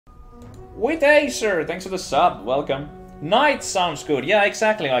With Acer, thanks for the sub, welcome. Knight sounds good, yeah,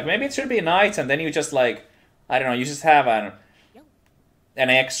 exactly. Like maybe it should be knight, and then you just like, I don't know, you just have an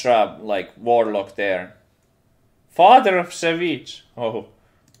extra like warlock there. Father of Savjz. Oh,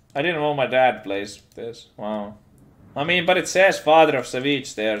 I didn't know my dad plays this. Wow. I mean, but it says Father of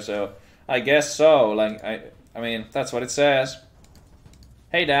Savjz there, so I guess so. Like I mean, that's what it says.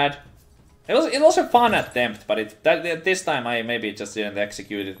 Hey, Dad. It was a fun attempt, but this time I maybe just didn't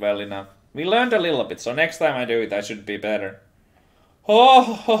execute it well enough. We learned a little bit, so next time I do it, I should be better. Oh,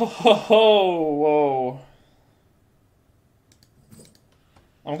 ho, ho, ho, whoa.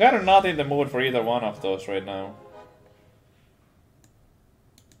 I'm kind of not in the mood for either one of those right now.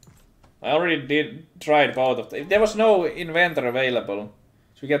 I already tried both of them. There was no inventor available,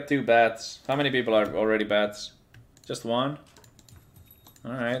 so we get 2 bats. How many people are already bats? Just 1?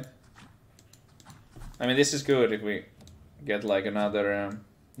 Alright. I mean, this is good if we get like another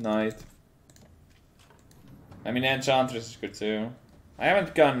knight. I mean, Enchantress is good too. I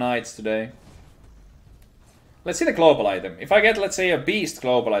haven't gone knights today. Let's see the global item. If I get, let's say, a beast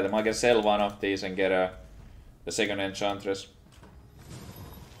global item, I can sell one of these and get the second Enchantress.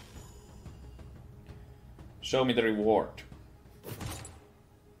 Show me the reward.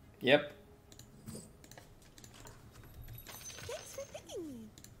 Yep.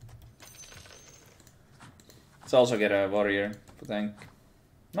 Let's also get a warrior for tank.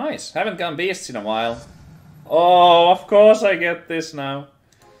 Nice. Haven't gone beasts in a while. Oh, of course I get this now.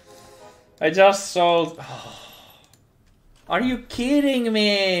 I just sold... Oh. Are you kidding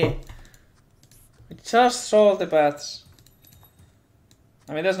me? I just sold the bats.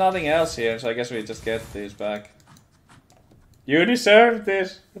 I mean, there's nothing else here, so I guess we just get these back. You deserve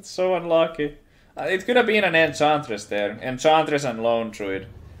this. It's so unlucky. It could have been an Enchantress there. Enchantress and Lone Druid.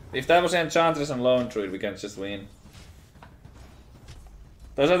 If that was Enchantress and Lone Druid, we can just win.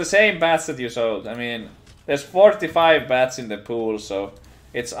 Those are the same bats that you sold. I mean, there's 45 bats in the pool, so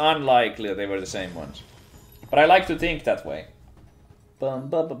it's unlikely that they were the same ones. But I like to think that way. Bum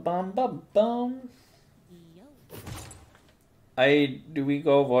bum bum bum bum. Do we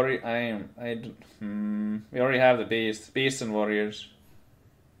go warrior? We already have the beasts and warriors.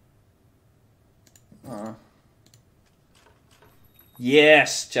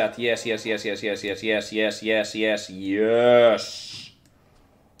 Yes, chat. Yes.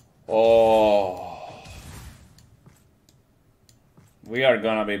 Oh, we are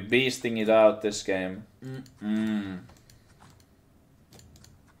gonna be beasting it out this game.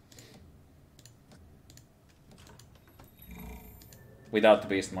 Without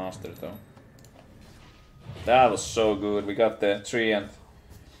the Beastmaster, though. That was so good. We got the treant.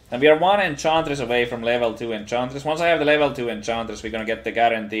 And we are 1 Enchantress away from level 2 Enchantress. Once I have the level 2 Enchantress, we're gonna get the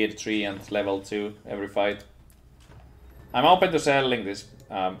guaranteed treant level 2 every fight. I'm open to selling this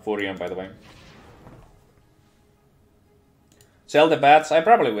Furion, by the way. Sell the bats? I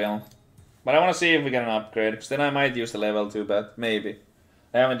probably will. But I wanna see if we get an upgrade, because then I might use the level 2 bat. Maybe.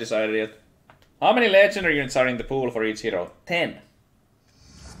 I haven't decided yet. How many legendary units are in the pool for each hero? 10.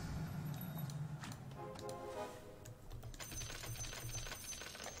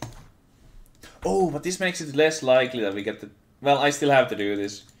 Oh, but this makes it less likely that we get the... Well, I still have to do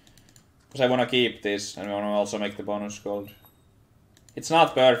this. Because I want to keep this, and I want to also make the bonus gold. It's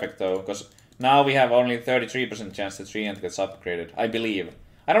not perfect, though, because now we have only 33% chance the treant gets upgraded, I believe.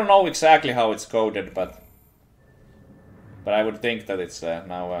 I don't know exactly how it's coded, but I would think that it's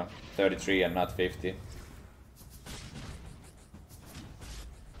now 33 and not 50.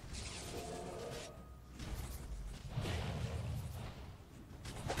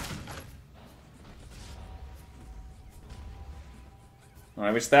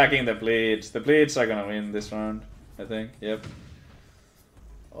 Alright, we're stacking the bleeds. The bleeds are gonna win this round, I think. Yep.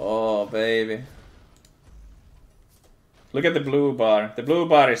 Oh, baby. Look at the blue bar. The blue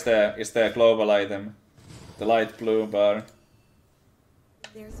bar is the global item. The light blue bar.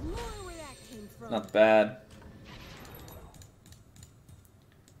 There's more where that came from. Not bad.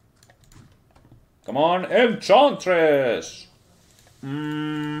 Come on, Enchantress!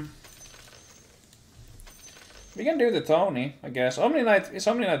 We can do the Tony, I guess. Omni Knight, is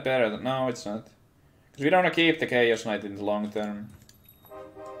Omni Knight better? No, it's not. Because we don't want to keep the Chaos Knight in the long term.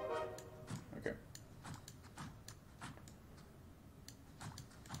 Okay.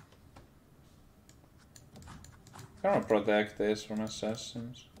 I want to protect this from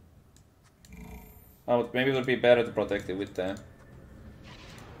assassins. Oh, maybe it would be better to protect it with the...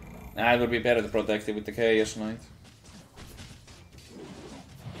 Nah, it would be better to protect it with the Chaos Knight.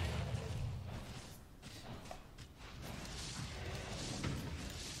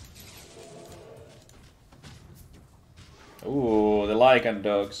 Ooh, the Lycan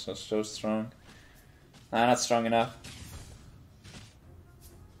dogs, so strong. Nah, not strong enough.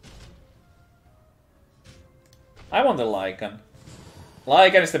 I want the Lycan.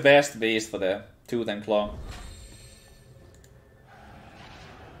 Lycan is the best beast for the Tooth and Claw.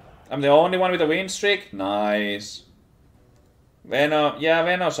 I'm the only one with a win streak? Nice. Veno, yeah,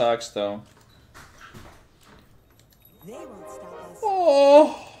 Veno sucks though. They won't stop us.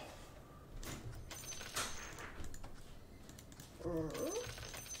 Oh!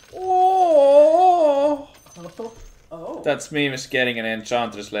 Oh! Oh. That's me just getting an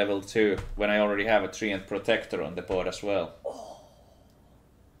Enchantress level 2 when I already have a Treant Protector on the board as well.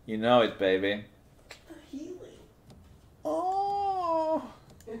 You know it, baby. Healing. Oh!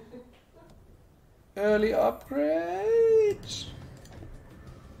 Early upgrades.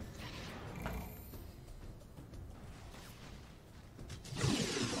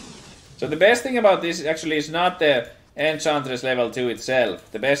 So the best thing about this actually is not the Enchantress level 2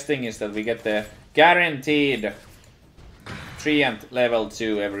 itself. The best thing is that we get the guaranteed Treant level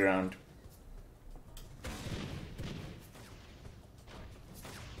 2 every round.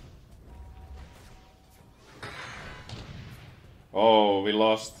 Oh, we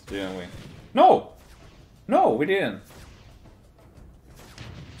lost, didn't we? No! No, we didn't.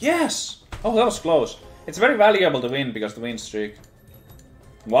 Yes! Oh, that was close. It's very valuable to win because of the win streak.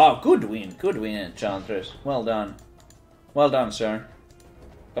 Wow, good win, Enchantress. Well done. Well done, sir.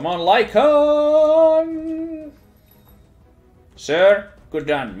 Come on, Lycan! Sir, good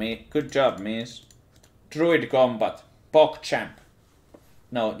done, me. Good job, miss. Druid combat. PogChamp.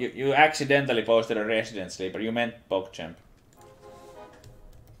 No, you accidentally posted a Resident Sleeper. You meant PogChamp.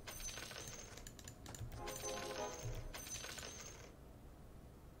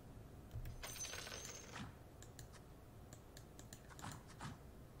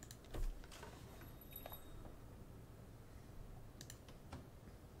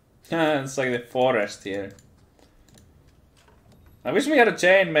 It's like the forest here. I wish we had a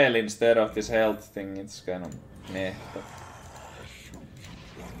chainmail instead of this health thing. It's kind of meh. But...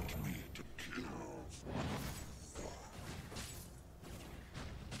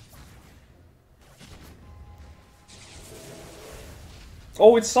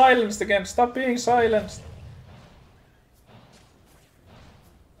 Oh, it's silenced again. Stop being silenced.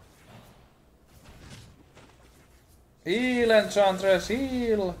 Heal, Enchantress,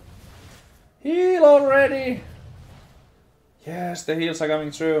 heal. Heal already. Yes, the heals are coming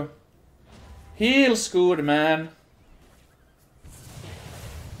through. Heal's good, man.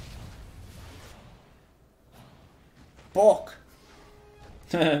 Bok.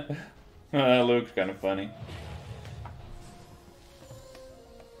 Looks kind of funny.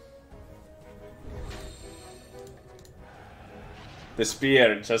 The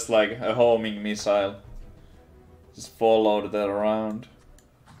spear, just like a homing missile. Just followed that around.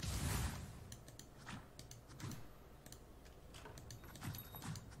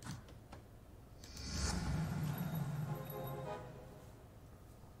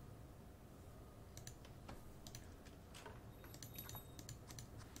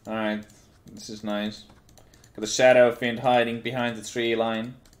 Alright, this is nice. Got the Shadow Fiend hiding behind the tree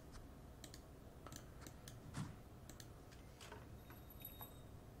line.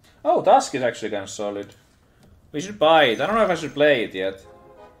 Oh, Dusk is actually kind of solid. We should buy it. I don't know if I should play it yet.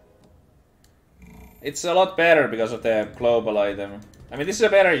 It's a lot better because of the global item. I mean, this is a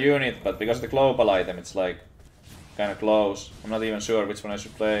better unit, but because of the global item, it's like kind of close. I'm not even sure which one I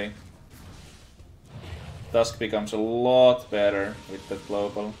should play. Dusk becomes a lot better with the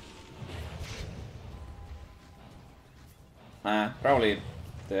global. Probably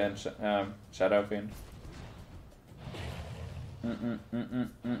the Shadow Fiend.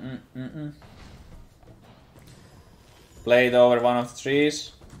 Play it over one of the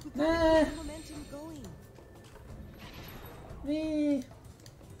trees. Momentum going.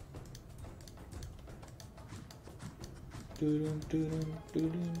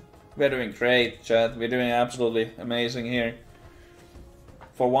 We're doing great, chat. We're doing absolutely amazing here.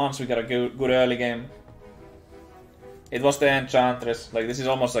 For once, we got a good early game. It was the Enchantress. Like, this is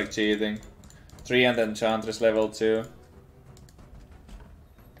almost like cheating. 3 and Enchantress level 2.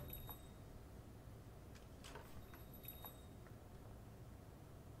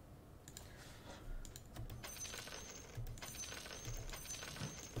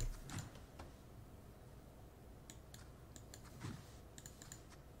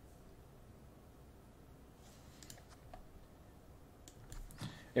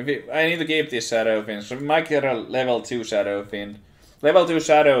 I need to keep this Shadow Fiend, so we might get a level 2 Shadow Fiend. Level 2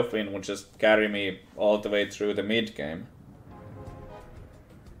 Shadow Fiend would just carry me all the way through the mid game.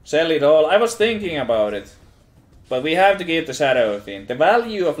 Sell it all. I was thinking about it. But we have to keep the Shadow Fiend. The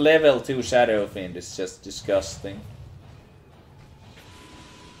value of level 2 Shadow Fiend is just disgusting.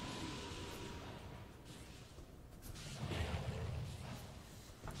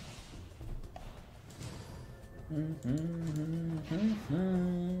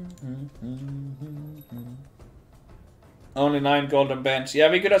 Only 9 golden pens.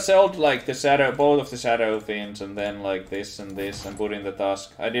 Yeah, we could have sold like the shadow, both of the Shadow Fiends, and then like this and put in the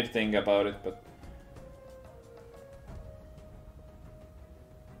task. I did think about it, but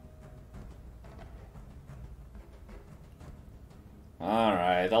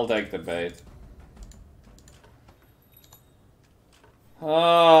alright, I'll take the bait.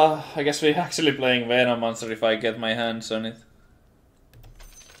 I guess we're actually playing Venom Monster if I get my hands on it.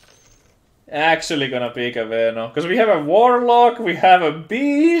 Actually gonna pick a Venom. Because we have a Warlock, we have a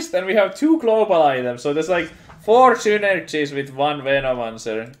Beast, and we have 2 global items. So there's like 4 synergies with 1 Venom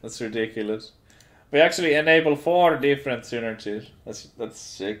Monster. That's ridiculous. We actually enable 4 different synergies. That's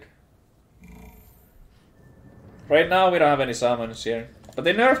sick. Right now we don't have any summons here. But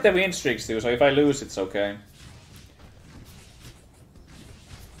they nerfed the win streaks too, so if I lose it's okay.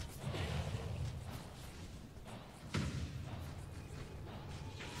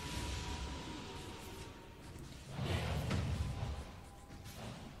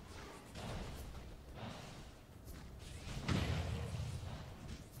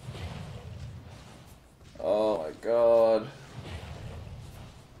 Oh my god.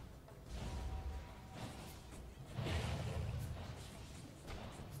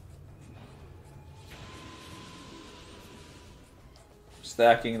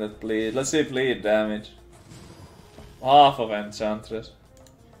 Stacking that bleed. Let's see bleed damage. Half of Enchantress.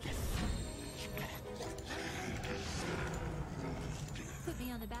 Put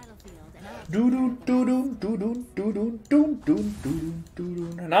me on the battlefield and I'll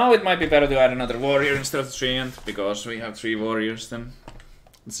Now it might be better to add another warrior instead of 3 because we have 3 warriors then.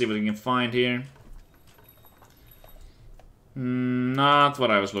 Let's see what we can find here. Not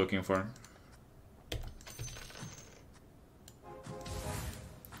what I was looking for.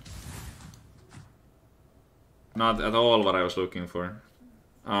 Not at all what I was looking for.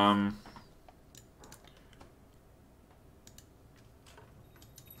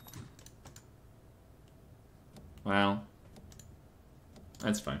 Well,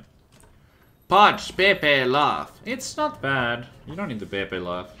 that's fine. Podge, Pepe, laugh. It's not bad. You don't need the Pepe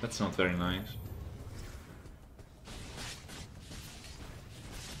laugh. That's not very nice.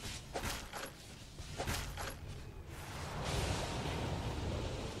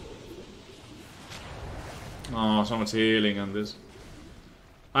 Oh, so much healing on this.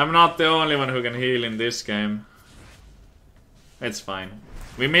 I'm not the only one who can heal in this game. It's fine.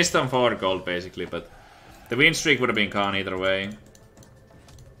 We missed on 4 gold basically, but the win streak would have been gone either way.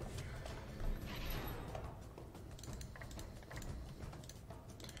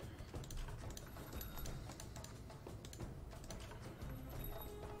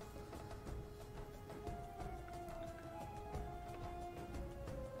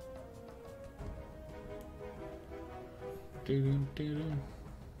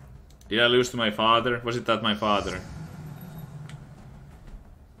 Did I lose to my father? Was it that my father?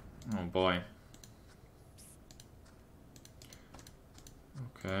 Oh boy.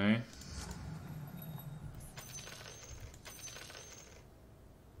 Okay.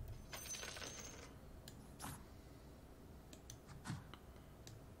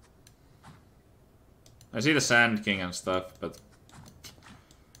 I see the Sand King and stuff, but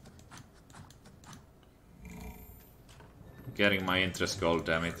getting my interest gold,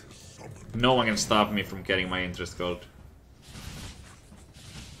 damn it. No one can stop me from getting my interest gold.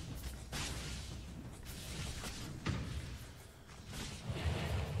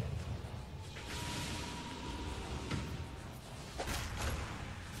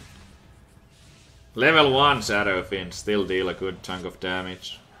 Level 1 Shadow Fiends still deal a good chunk of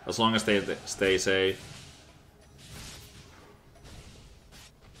damage, as long as they stay safe.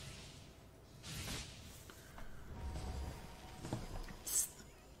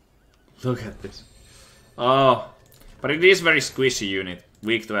 Look at this. Oh, but it is very squishy unit.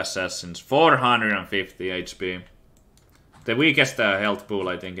 Weak to assassins. 450 HP. The weakest health pool,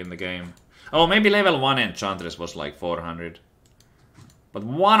 I think, in the game. Oh, maybe level 1 Enchantress was like 400. But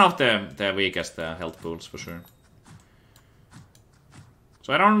one of the weakest health pools, for sure.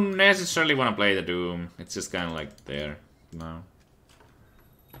 So I don't necessarily want to play the Doom. It's just kind of like there. No.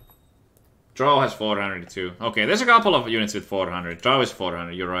 Draw has 400 too. Okay, there's a couple of units with 400. Draw is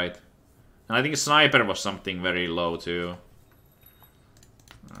 400, you're right. And I think Sniper was something very low too.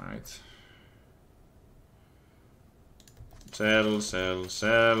 Alright. Sell, sell,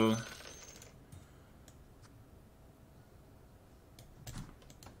 sell.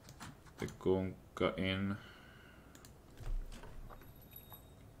 the Kunkka in.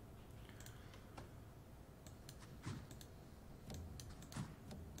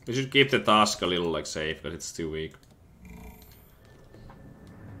 We should keep the task a little like safe, because it's too weak.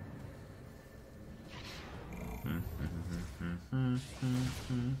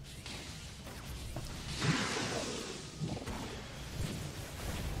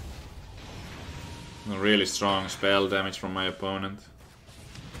 A really strong spell damage from my opponent.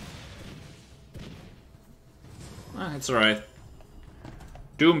 It's alright.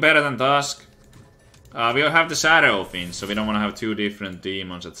 Doom better than Tusk. We have the Shadow Fiend, so we don't want to have two different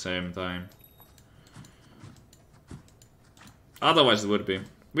demons at the same time. Otherwise it would be.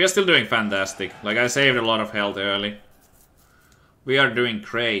 We are still doing fantastic. Like, I saved a lot of health early. We are doing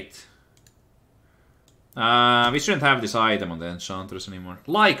great. We shouldn't have this item on the Enchantress anymore.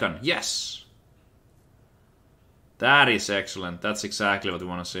 Lycan, yes! That is excellent. That's exactly what we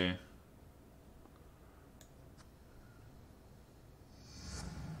want to see.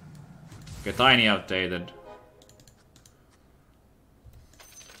 Okay, tiny outdated.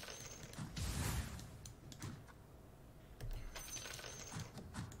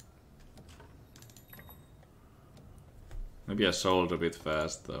 Maybe I sold a bit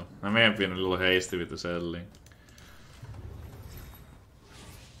fast though. I may have been a little hasty with the settling.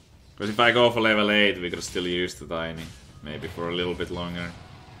 Because if I go for level 8, we could still use the tiny. Maybe for a little bit longer.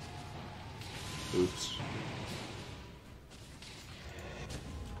 Oops.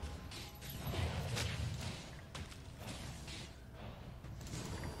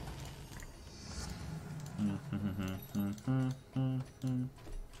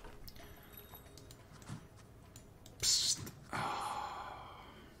 Psst.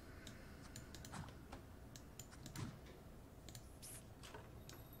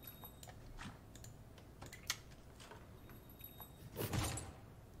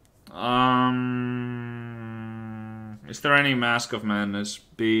 Is there any Mask of Madness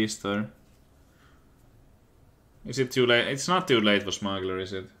beast or? Is it too late? It's not too late for Smuggler,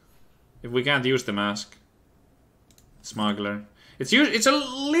 is it? If we can't use the mask. Smuggler. It's a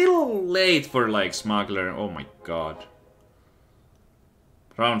little late for like Smuggler. Oh my god.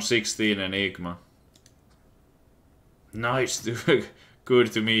 Round 16 Enigma. Nice,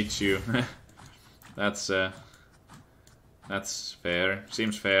 good to meet you. That's fair.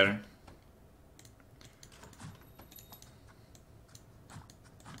 Seems fair.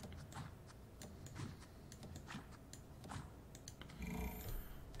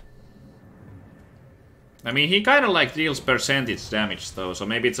 I mean, he kind of like deals percentage damage though, so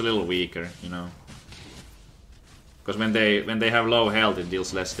maybe it's a little weaker, you know. Because when they have low health, it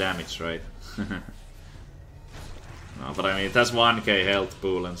deals less damage, right? No, but I mean, it has 1k health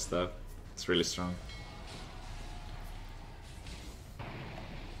pool and stuff. It's really strong.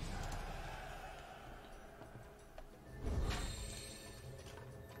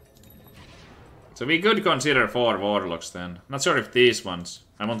 So we could consider 4 Warlocks then. Not sure if these ones.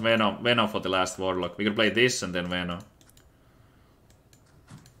 I want Venom for the last Warlock. We could play this and then Venom.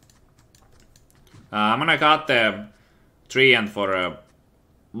 I'm gonna cut the Treant for a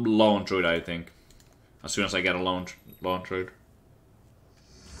Lone Druid, I think. As soon as I get a Lone Druid.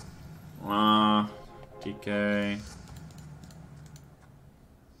 DK.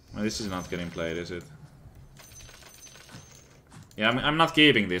 Well, this is not getting played, is it? Yeah, I'm not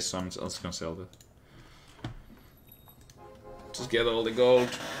keeping this, so I'm just gonna sell it. Just get all the gold.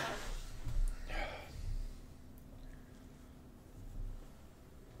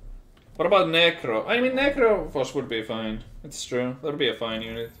 What about Necro? I mean, Necro would be fine. It's true. That would be a fine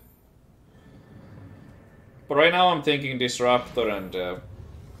unit. But right now I'm thinking Disruptor and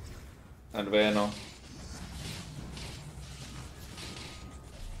Veno.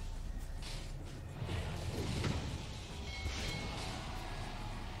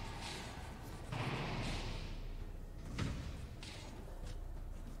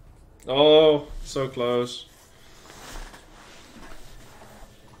 Oh, so close.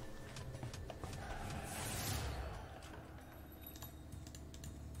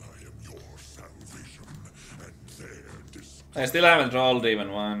 I am your salvation and their destruction. I still haven't rolled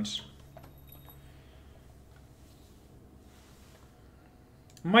even once.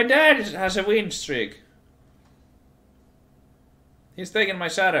 My dad has a win streak. He's taken my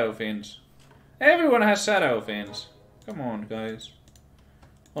Shadow Fiends. Everyone has Shadow Fiends. Come on, guys.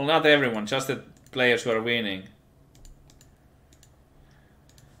 Well, not everyone, just the players who are winning.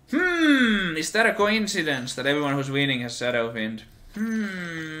 Is that a coincidence that everyone who's winning has Shadow Fiend?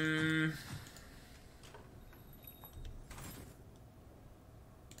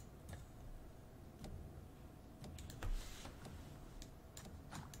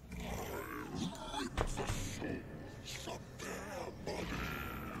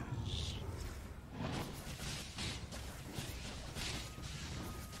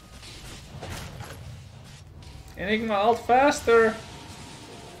 Enigma ult faster!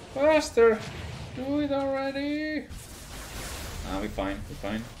 Faster! Do it already! Ah, we're fine, we're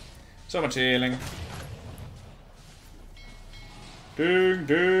fine. So much healing. Ding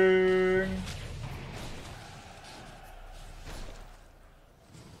ding!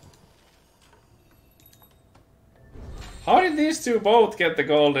 How did these two both get the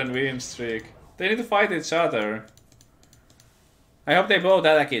golden win streak? They need to fight each other. I hope they both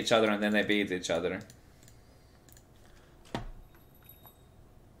attack each other and then they beat each other.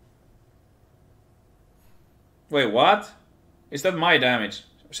 Wait, what? Is that my damage?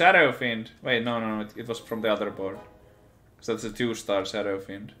 Shadow Fiend. Wait, no, it was from the other board. Because that's a 2-star Shadow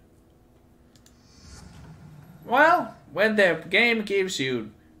Fiend. Well, when the game gives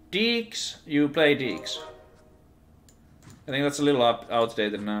you deeks, you play deeks. I think that's a little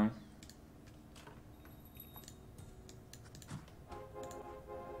outdated now.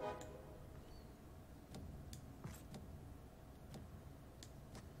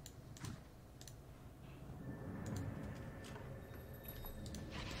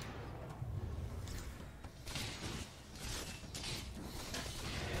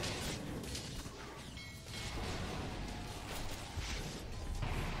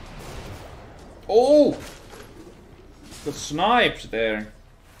 Oh! Got sniped there.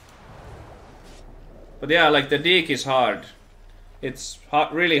 But yeah, like the deek is hard. It's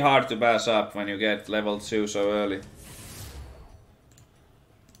really hard to pass up when you get level 2 so early.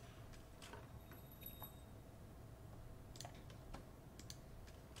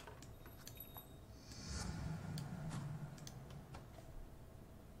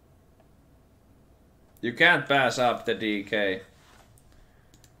 You can't pass up the DK.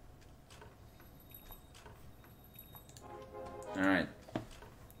 Alright.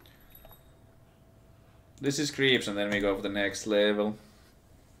 This is creeps and then we go for the next level.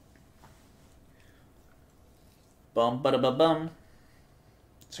 Bum ba da ba bum.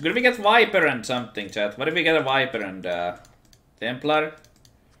 So could we get Viper and something, chat? What if we get a Viper and Templar?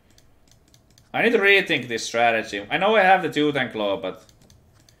 I need to rethink this strategy. I know I have the Tooth and Claw, but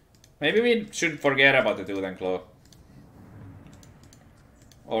maybe we should forget about the Tooth and Claw.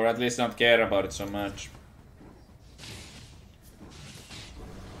 Or at least not care about it so much.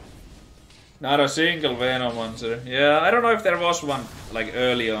 Not a single Venom monster. Yeah, I don't know if there was one like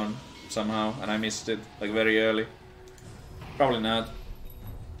early on somehow and I missed it like very early. Probably not.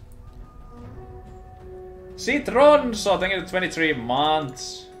 Citronso, thank you for 23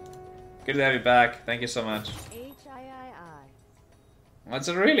 months. Good to have you back. Thank you so much. That's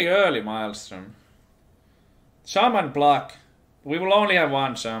a really early milestone. Shaman block. We will only have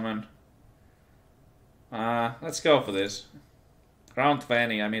one shaman. Let's go for this. Ground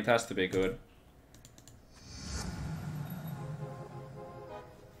 20, I mean it has to be good.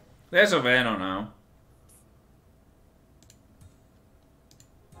 There's a Venom now.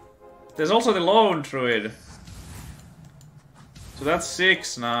 There's also the Lone Druid. So that's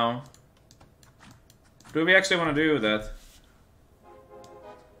 6 now. Do we actually want to do that?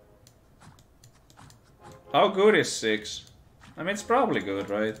 How good is 6? I mean, it's probably good,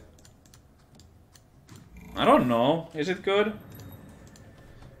 right? I don't know. Is it good?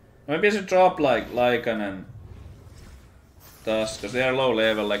 Maybe I should drop like Lycan and Tusk, because they are low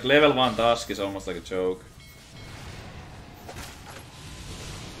level. Like level 1 Tusk is almost like a joke.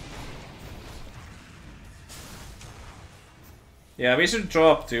 Yeah, we should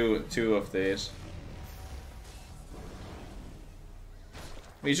drop two of these.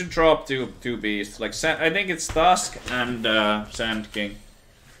 We should drop two beasts. Like I think it's Tusk and Sand King.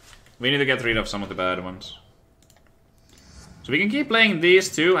 We need to get rid of some of the bad ones. So we can keep playing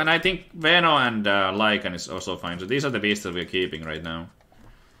these two, and I think Veno and Lycan is also fine. So these are the beasts that we're keeping right now.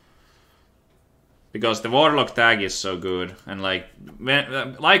 Because the Warlock tag is so good, and like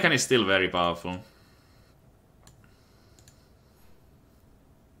Lycan is still very powerful.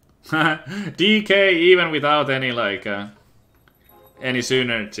 DK even without any like any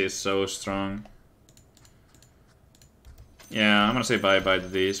synergy is so strong. Yeah, I'm gonna say bye bye to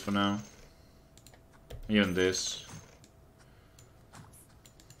these for now. Even this.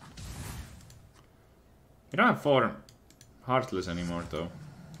 We don't have 4 Heartless anymore though.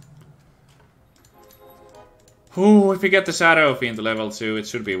 Ooh, if we get the Shadow Fiend to level 2, it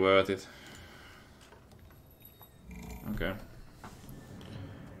should be worth it. Okay.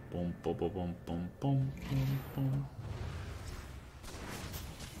 Boom, boom, boom, boom, boom, boom, boom.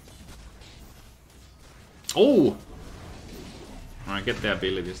 Oh! Alright, get the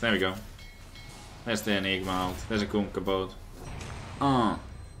abilities. There we go. There's the Enigma out. There's a Kunkka boat.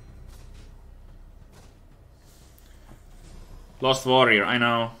 Lost Warrior, I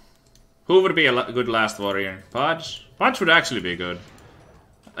know. Who would be a good last warrior? Podge? Podge would actually be good.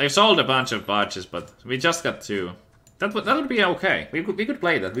 I've sold a bunch of Podges, but we just got 2. That would be okay. We could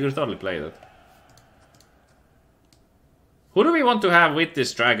play that. We could totally play that. Who do we want to have with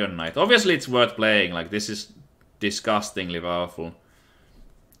this Dragon Knight? Obviously it's worth playing, like this is disgustingly powerful.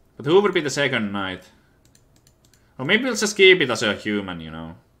 But who would be the second knight? Or maybe we'll just keep it as a human, you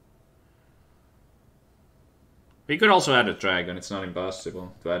know. We could also add a dragon, it's not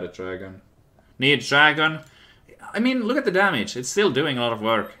impossible to add a dragon. Need dragon? I mean, look at the damage, it's still doing a lot of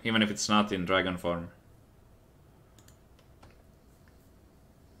work, even if it's not in dragon form.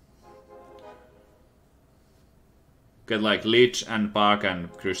 Get like Lich and Bug and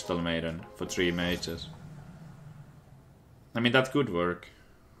Crystal Maiden for 3 mages. I mean, that could work.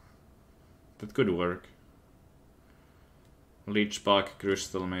 That could work. Lich, Bug,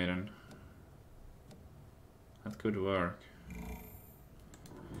 Crystal Maiden. That could work.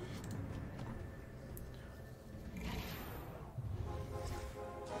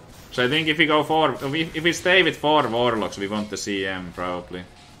 So I think if we go for, if we stay with 4 Warlocks, we want the CM probably.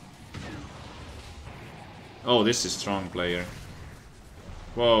 Oh, this is strong player.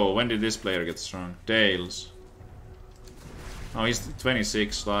 Whoa, when did this player get strong? Dales. Oh, he's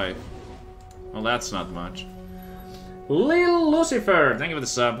 26 life. Well, that's not much. Lil Lucifer, thank you for the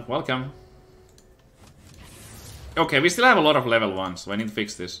sub. Welcome. Okay, we still have a lot of level 1s, so I need to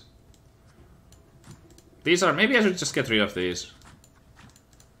fix this. These are... Maybe I should just get rid of these.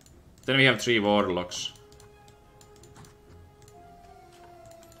 Then we have 3 Warlocks.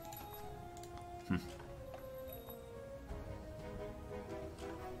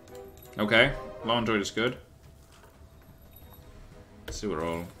 Okay, Lone Druid is good. Sewer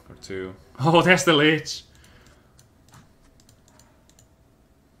roll or 2. Oh, there's the Lich!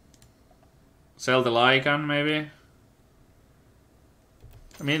 Sell the Lycan, maybe?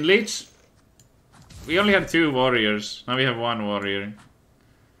 I mean, Lich... We only had 2 warriors, now we have 1 warrior.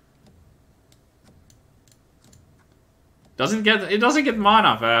 It doesn't get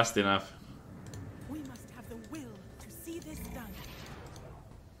mana fast enough. We must have the will to see this done.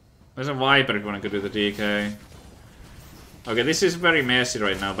 There's a Viper if you want to do the DK. Okay, this is very messy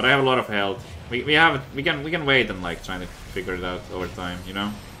right now, but I have a lot of health. We can wait and like try to figure it out over time, you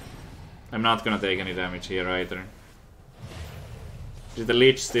know? I'm not gonna take any damage here either. Is the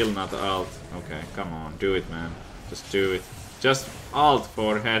Lich still not alt? Okay, come on, do it, man. Just do it. Just alt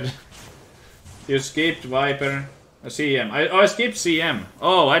forehead. You skipped Viper. A CM. I skipped CM.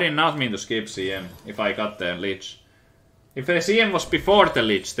 Oh, I did not mean to skip CM if I got the Lich. If the CM was before the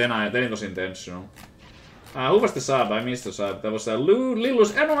Lich, then it was intentional. Who was the sub? I missed the sub. That was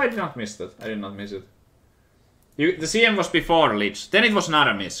Lilus. No, I did not miss that. I did not miss it. The CM was before Lich. Then it was not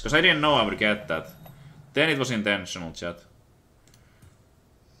a miss, because I didn't know I would get that. Then it was intentional, chat.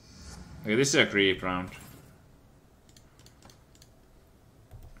 Okay, this is a creep round.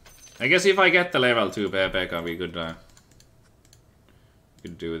 I guess if I get the level 2 PPK, we could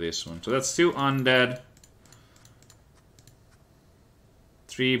do this one. So that's 2 undead.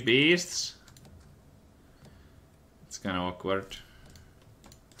 3 beasts. It's kind of awkward.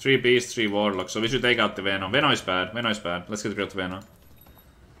 3 beasts, 3 warlocks. So we should take out the Venom. Venom is bad. Venom is bad. Let's get rid of Venom.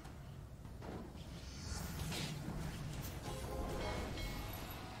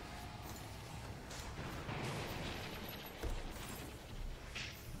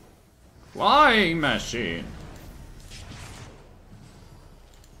 Flying machine.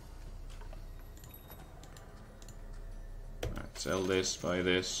 Right, sell this, buy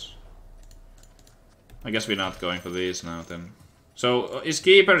this. I guess we're not going for these now then. So is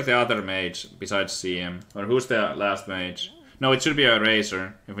Keeper the other mage besides CM? Or who's the last mage? No, it should be a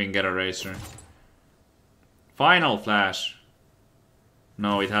Razor, if we can get a Razor. Final Flash.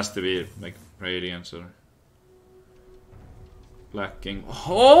 No, it has to be like Radiance or Black King.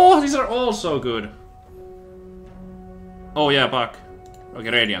 Oh, these are all so good. Oh yeah, Puck. Okay,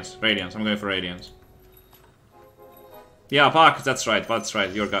 Radiance. Radiance. I'm going for Radiance. Yeah, Puck. That's right. That's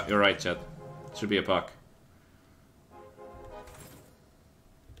right. You're right, chat. Should be a Puck.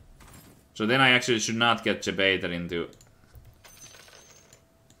 So then I actually should not get Jebater into.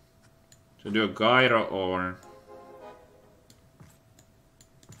 Should do a Gyro or.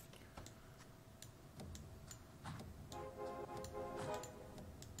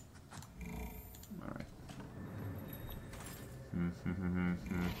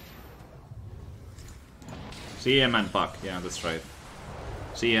 CM and Puck, yeah, that's right.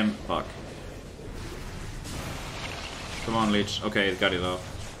 CM, Puck. Come on, Lich. Okay, it got it off.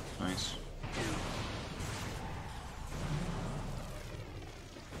 Nice.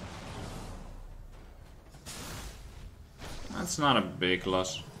 That's not a big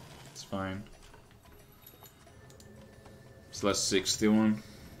loss. It's fine. Slash 61.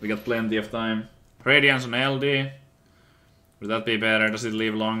 We got plenty of time. Radiance on LD. Would that be better? Does it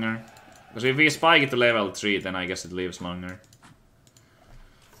live longer? Because if we spike it to level 3, then I guess it lives longer.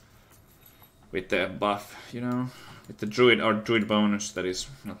 With the buff, you know? With the druid or druid bonus that is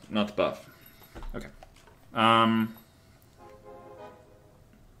not buff. Okay.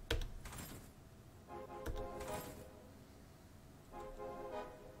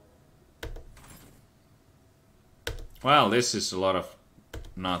 Well, this is a lot of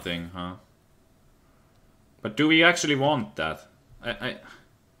nothing, huh? But do we actually want that?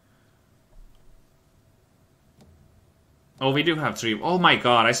 Oh, we do have 3. Oh my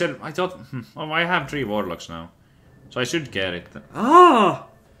god, I thought... Oh, I have 3 warlocks now. So I should get it. Ah!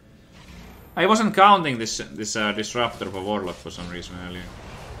 I wasn't counting this disruptor of a warlock for some reason earlier.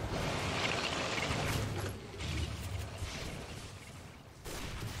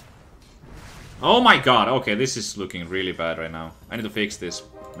 Oh my god, okay, this is looking really bad right now. I need to fix this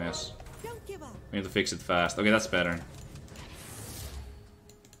mess. Don't give up. I need to fix it fast. Okay, that's better.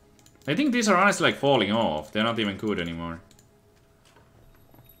 I think these are honestly like falling off. They're not even good anymore.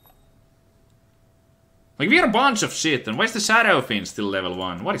 Like, we are a bunch of shit, and why is the Shadow Fiend still level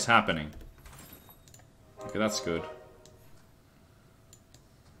 1? What is happening? Okay, that's good.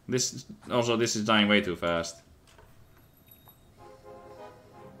 This is dying way too fast.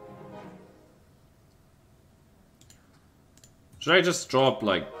 Should I just drop,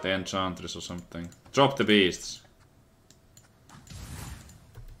 like, the Enchantress or something? Drop the beasts.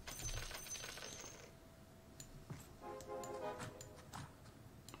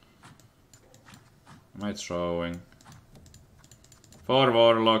 Am I throwing? 4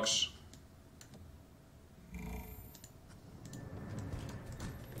 warlocks.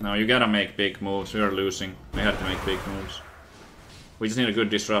 No, you gotta make big moves. We are losing. We have to make big moves. We just need a good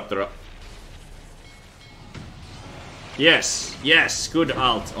disruptor. Yes, yes, good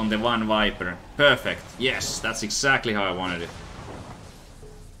ult on the one Viper. Perfect. Yes, that's exactly how I wanted it.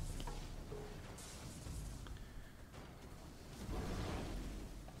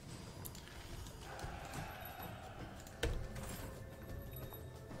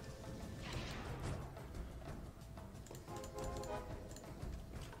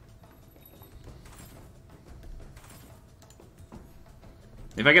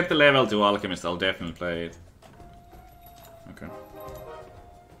 If I get the level 2 Alchemist, I'll definitely play it. Okay.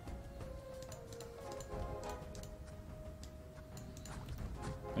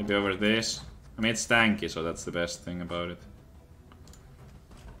 Maybe over this. I mean, it's tanky, so that's the best thing about it.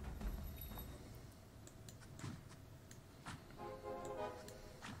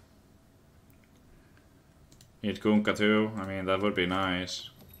 Need Kunkka too. I mean, that would be nice.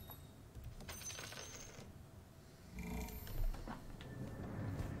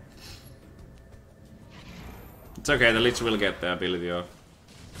 It's okay, the Lich will get the ability off.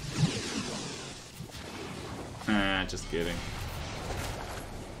 Ah, just kidding.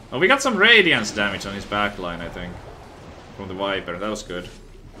 Oh, we got some Radiance damage on his backline, I think. From the Viper, that was good.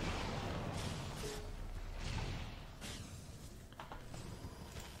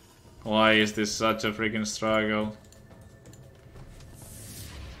 Why is this such a freaking struggle?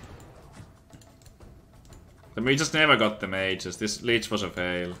 We just never got the mages. This Lich was a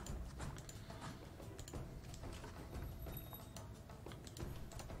fail.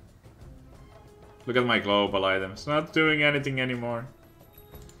 Look at my global items. Not doing anything anymore.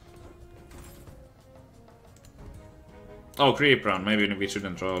 Oh, creep run. Maybe we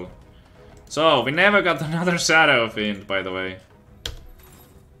shouldn't roll. So, we never got another Shadow Fiend, by the way.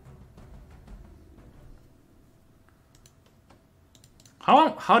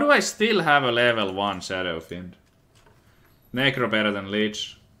 How do I still have a level 1 Shadow Fiend? Necro better than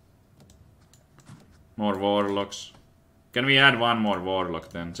Lich. More Warlocks. Can we add one more Warlock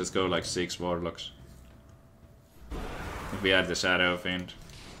then? Just go like 6 Warlocks. If we add the Shadow Fiend.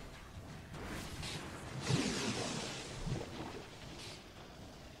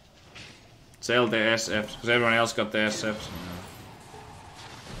 Sell the SFs, because everyone else got the SFs.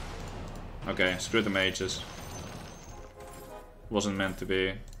 Okay, screw the mages. Wasn't meant to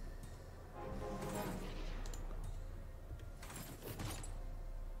be.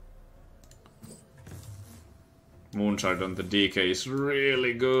 Moonshard on the DK is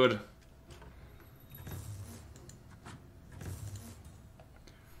really good.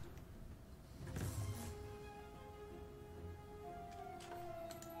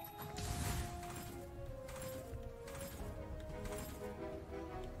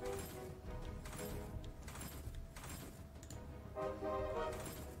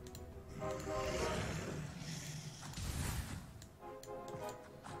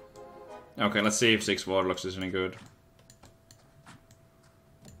 Okay, let's see if 6 Warlocks is any good.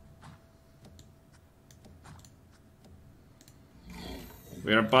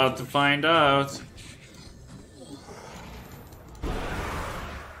 We're about to find out.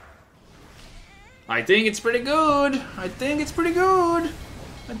 I think it's pretty good. I think it's pretty good.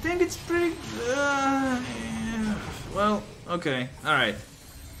 I think it's pretty... yeah. Well, okay. Alright.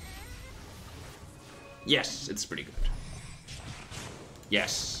 Yes, it's pretty good.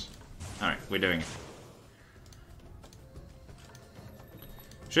 Yes. Alright, we're doing it.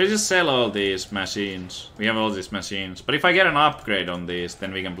 Should I just sell all these machines? We have all these machines. But if I get an upgrade on these,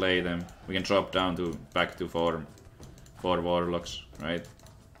 then we can play them. We can drop down to back to 4 Warlocks, right?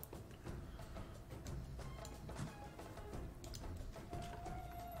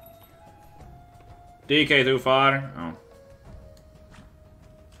 DK too far? Oh.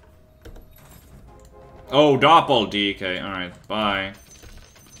 Oh, double DK. Alright, bye.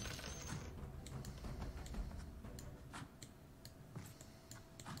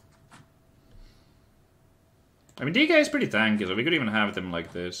 I mean, DK is pretty tanky, so we could even have them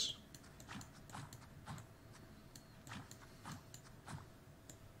like this.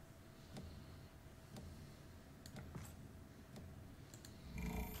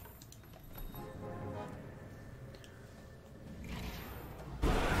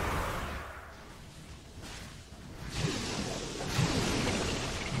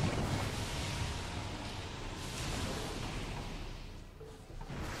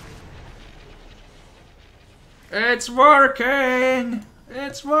 It's working!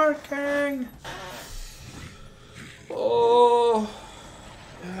 It's working! Oh,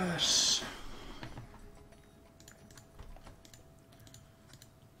 yes.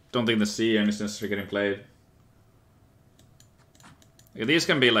 Don't think the CN is necessarily getting played. Yeah, these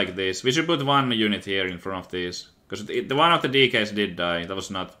can be like this. We should put one unit here in front of these. Because the one of the DKs did die. That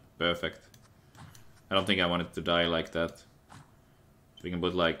was not perfect. I don't think I wanted to die like that. So we can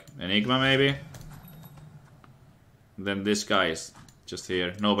put like Enigma maybe. Then this guy is just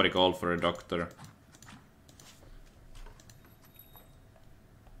here. Nobody called for a doctor.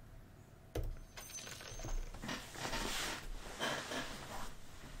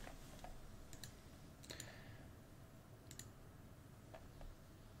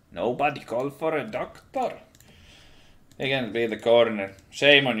 Nobody called for a doctor. You can be the corner.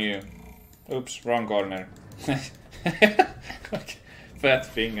 Shame on you. Oops, wrong corner. Fat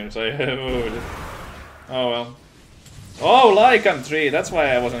fingers, I moved it. Oh well. Oh, Lycan 3, that's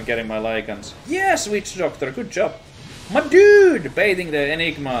why I wasn't getting my Lycans. Yes, Witch Doctor, good job. My dude! Baiting the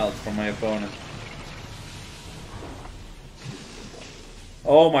Enigma out from my opponent.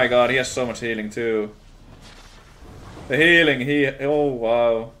 Oh my god, he has so much healing too. The healing, oh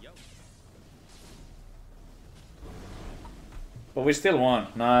wow. But we still won,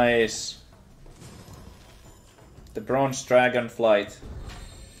 nice. The Bronze Dragon Flight.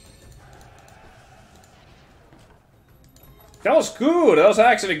 That was good! That was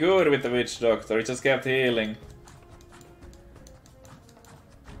actually good with the Witch Doctor. It just kept healing.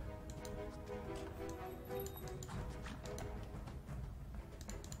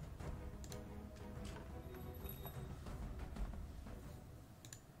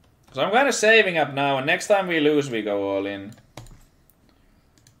 So I'm kind of saving up now, and next time we lose, we go all in.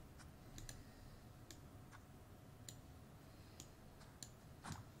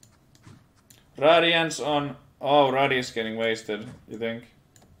 Radiance on... Oh, Radiance getting wasted, you think?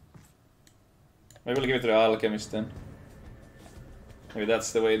 Maybe we'll give it to the Alchemist then. Maybe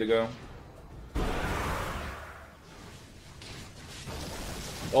that's the way to go.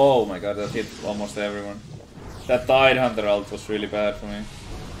 Oh my god, that hit almost everyone. That Tidehunter ult was really bad for me.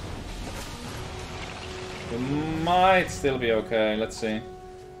 We might still be okay, let's see.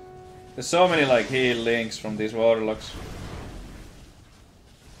 There's so many like heal links from these Warlocks.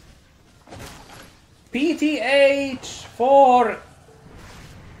 PTH for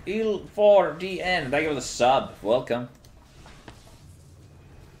DN. Thank you for the sub. Welcome.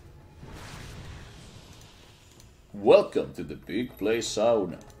 Welcome to the Big Play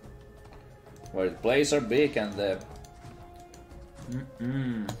Sauna, where the plays are big and the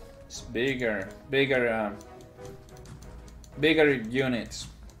it's bigger units.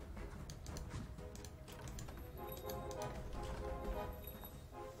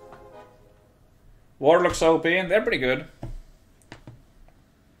 Warlocks OP, and they're pretty good.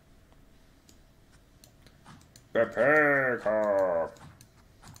 Prepare car.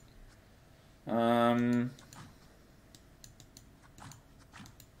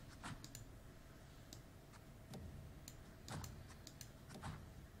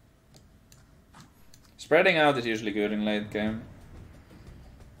 Spreading out is usually good in late game.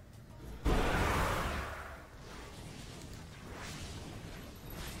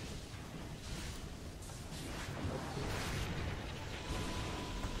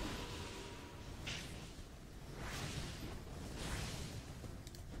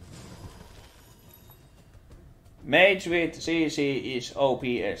 Mage with CC is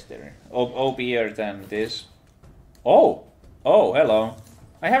OP'er than this. Oh! Oh, hello.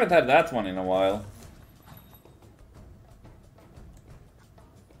 I haven't had that one in a while.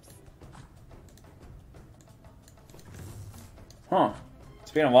 Huh.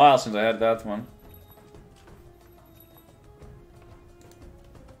 It's been a while since I had that one.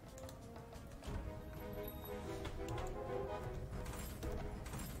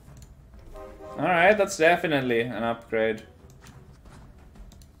 Alright, that's definitely an upgrade.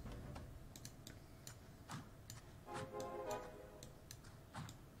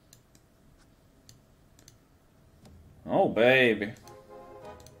 Oh, baby.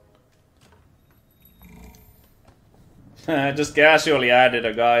 Just casually added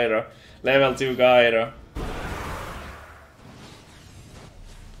a gyro. Level 2 gyro.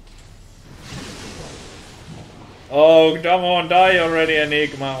 Oh, come on, die already,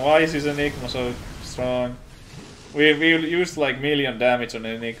 Enigma. Why is this Enigma so strong? We used like million damage on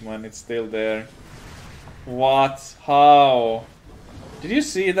Enigma and it's still there. What? How? Did you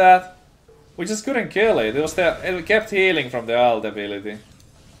see that? We just couldn't kill it. It kept healing from the ult ability.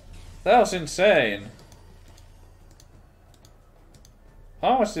 That was insane.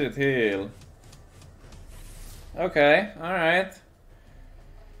 How much did it heal? Okay, alright.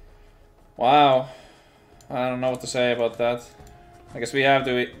 Wow. I don't know what to say about that. I guess we have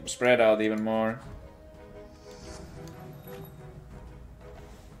to spread out even more.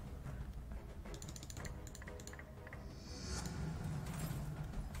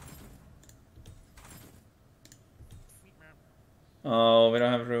 Oh, we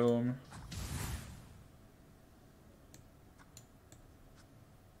don't have room.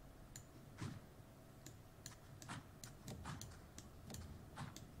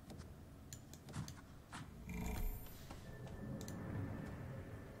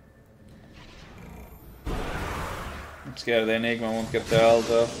 I'm scared the Enigma won't get the ult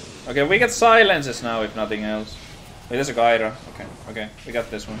off. Okay, we get silences now if nothing else. Wait, there's a gyro. Okay, we got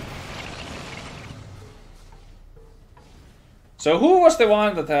this one. So who was the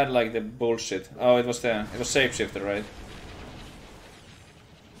one that had like the bullshit? Oh, it was Shapeshifter, right?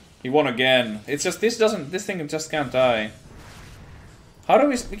 He won again. It's just this thing just can't die. How do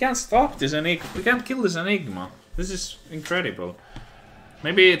we can't stop this Enigma? We can't kill this Enigma. This is incredible.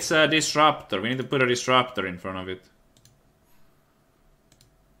 Maybe it's a disruptor. We need to put a disruptor in front of it.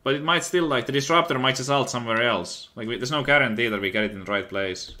 But it might still, like, the disruptor might just ult somewhere else. Like, there's no guarantee that we get it in the right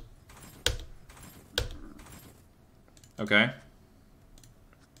place. Okay.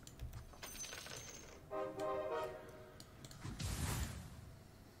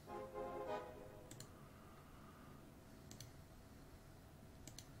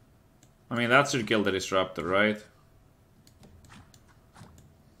 I mean, that should kill the disruptor, right?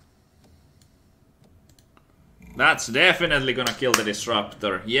 That's definitely gonna kill the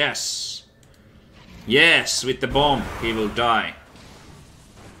disruptor. Yes! Yes, with the bomb, he will die.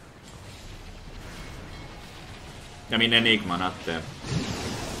 I mean, Enigma, not the...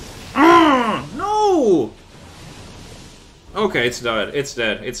 No! Okay, it's dead. It's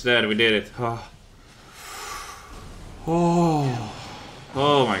dead. It's dead. We did it. Oh.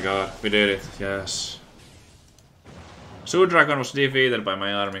 Oh my god, we did it. Yes. Dragon was defeated by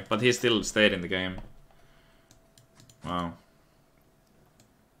my army, but he still stayed in the game. Wow.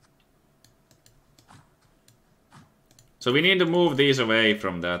 So we need to move these away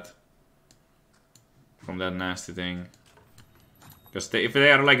from that. From that nasty thing. Because if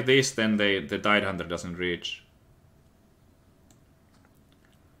they are like this, then the Tidehunter doesn't reach.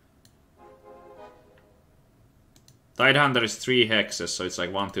 Tidehunter is 3 hexes, so it's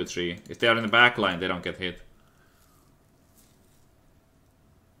like 1, 2, 3. If they are in the back line, they don't get hit.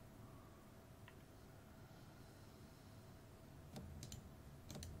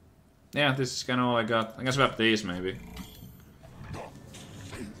 Yeah, this is kind of all I got. I can swap these, maybe.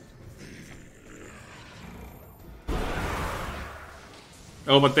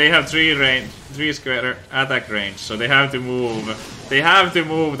 Oh, but they have 3 square attack range, so they have to move. They have to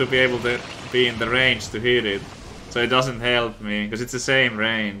move to be able to be in the range to hit it. So it doesn't help me, because it's the same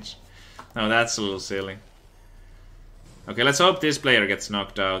range. No, that's a little silly. Okay, let's hope this player gets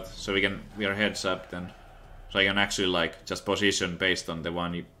knocked out, so we are heads up then. So I can actually like just position based on the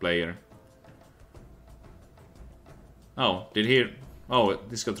one player. Oh, did he... Oh,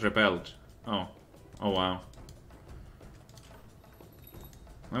 this got repelled. Oh. Oh wow.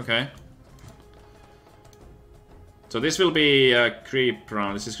 Okay. So this will be a creep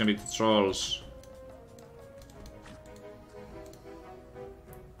round. This is gonna be the trolls.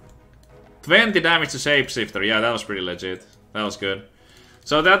 20 damage to Shapeshifter. Yeah, that was pretty legit. That was good.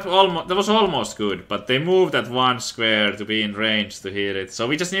 So that was almost good, but they moved that one square to be in range to hit it. So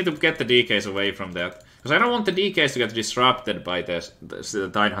we just need to get the DKs away from that. Because I don't want the DKs to get disrupted by the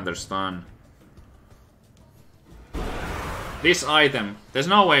Tidehunter stun. This item, there's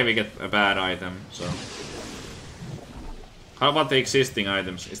no way we get a bad item, so... How about the existing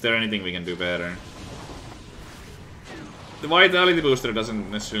items? Is there anything we can do better? The Vitality Booster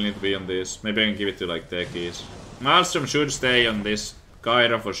doesn't necessarily need to be on this. Maybe I can give it to like Techies. Maelstrom should stay on this.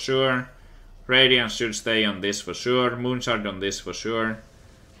 Gyro for sure. Radiance should stay on this for sure. Moonshard on this for sure.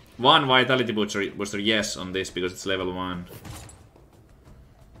 One Vitality Booster yes on this because it's level 1.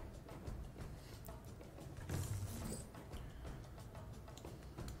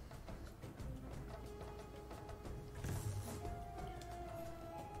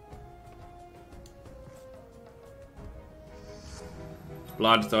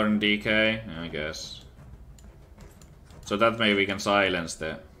 Bloodthorn DK, I guess. So that maybe we can silence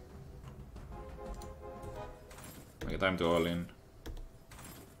the... Okay, time to all in.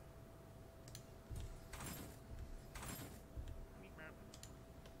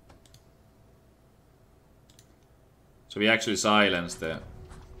 So we actually silenced the...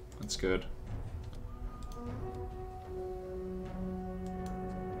 That's good.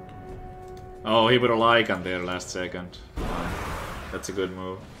 Oh, he put a Lycan there last second. That's a good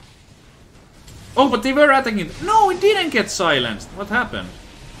move. Oh, but they were attacking it. No, it didn't get silenced. What happened?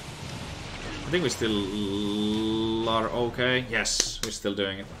 I think we still are okay. Yes, we're still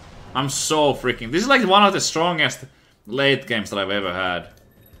doing it. I'm so freaking... This is like one of the strongest late games that I've ever had.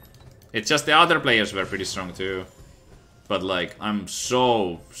 It's just the other players were pretty strong too. But like, I'm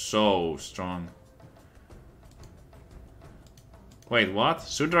so strong. Wait, what?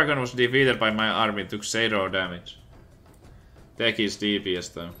 Sudragon was defeated by my army, took 0 damage. Techies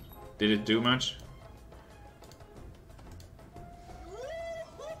DPS though. Did it do much?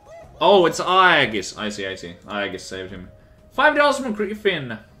 Oh, it's Aegis. I see. Aegis saved him. $5 from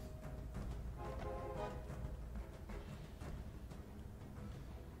Griffin.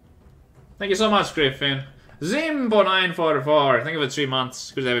 Thank you so much, Griffin. Zimbo944. Thank you for 3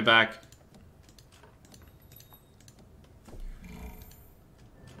 months. Good to have you back.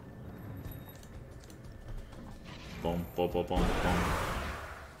 Boom, boom, boom, boom, boom.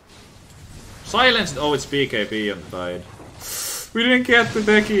 Silenced! Oh, it's BKB on the tide. We didn't get the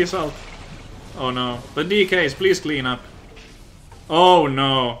Techies out. Oh no. But DKs, please clean up. Oh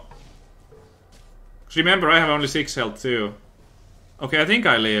no. Remember, I have only 6 health too. Okay, I think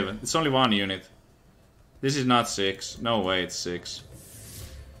I live. It's only 1 unit. This is not 6. No way, it's 6.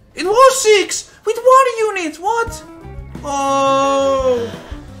 It was 6! With 1 unit! What? Oh!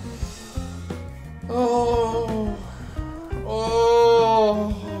 Oh!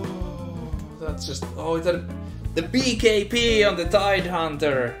 Oh! That's just... Oh, the BKP on the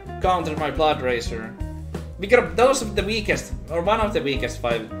Tidehunter countered my Blood Racer. We got those of the weakest, or one of the weakest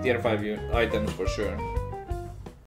tier 5 items for sure.